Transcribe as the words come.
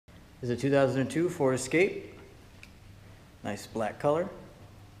This is a 2002 Ford Escape. Nice black color,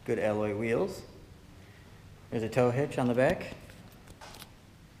 good alloy wheels. There's a tow hitch on the back.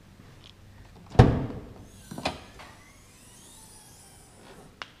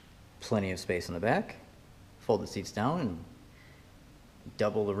 Plenty of space in the back. Fold the seats down and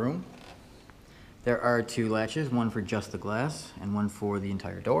double the room. There are two latches, one for just the glass and one for the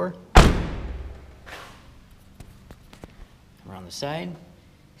entire door. Around the side, you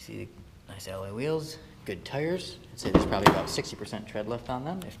see the nice alloy wheels, good tires. I'd say there's probably about 60% tread left on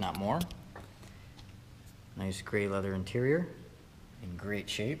them, if not more. Nice gray leather interior, in great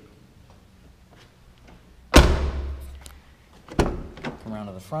shape. Come around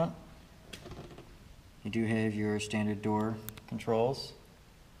to the front. You do have your standard door controls,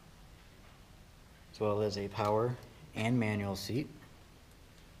 as well as a power and manual seat.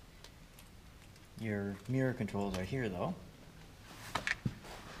 Your mirror controls are here though.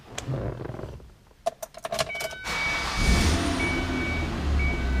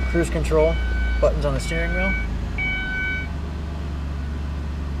 Cruise control, buttons on the steering wheel.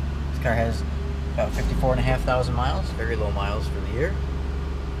 This car has about 54,500 miles, very low miles for the year.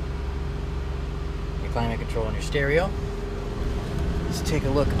 Your climate control on your stereo. Let's take a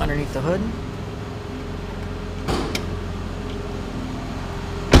look underneath the hood.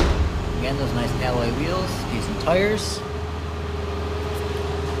 Again, those nice alloy wheels, decent tires.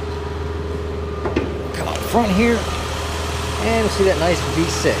 Come out front here, and we'll see that nice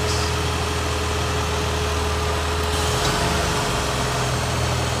V6.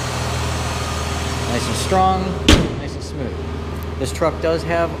 Nice and strong, nice and smooth. This truck does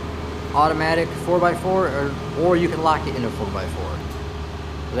have automatic 4x4, or you can lock it into 4x4.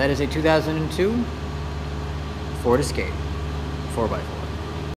 So that is a 2002 Ford Escape 4x4.